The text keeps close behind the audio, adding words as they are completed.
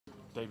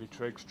David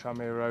Triggs,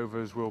 Tranmere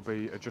Rovers will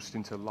be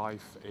adjusting to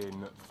life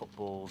in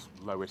football's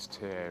lowest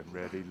tier,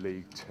 really,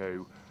 League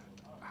Two.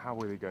 How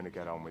are they going to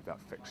get on with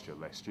that fixture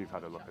list? You've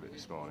had a look at it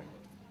this morning.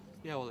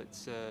 Yeah, well,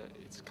 it's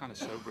kind of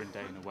sobering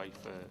day in a way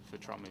for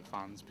Tranmere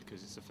fans,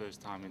 because it's the first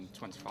time in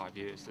 25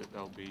 years that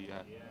they'll be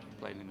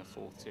playing in the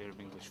fourth tier of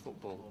English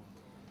football.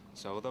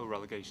 So although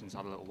relegation's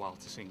had a little while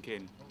to sink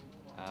in,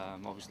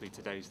 obviously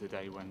today's the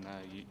day when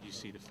you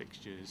see the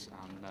fixtures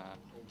and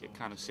it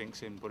kind of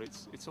sinks in. But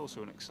it's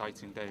also an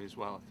exciting day as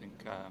well. I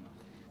think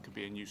it could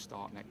be a new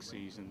start next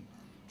season.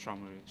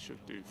 Tranmere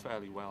should do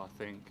fairly well.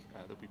 I think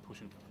they'll be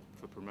pushing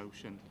for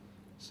promotion.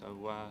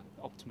 So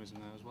optimism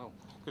there as well.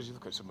 Because you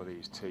look at some of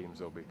these teams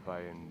they'll be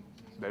playing,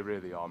 they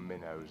really are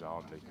minnows,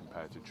 aren't they,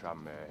 compared to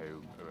Tranmere,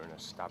 who are an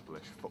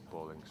established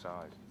footballing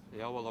side.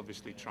 Yeah, well,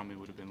 obviously Tranmere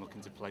would have been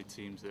looking to play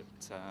teams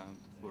that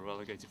were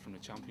relegated from the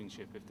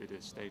Championship if they'd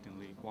have stayed in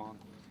League One.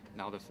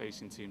 Now they're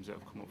facing teams that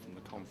have come up from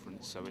the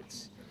Conference, so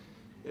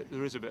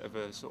there is a bit of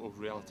a sort of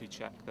reality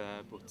check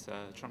there, but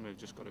Tranmere have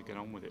just got to get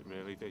on with it,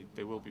 really.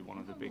 They will be one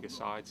of the bigger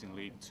sides in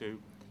League Two.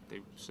 They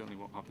certainly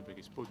won't have the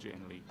biggest budget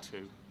in League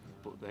Two,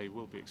 but they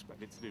will be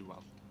expected to do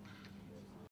well.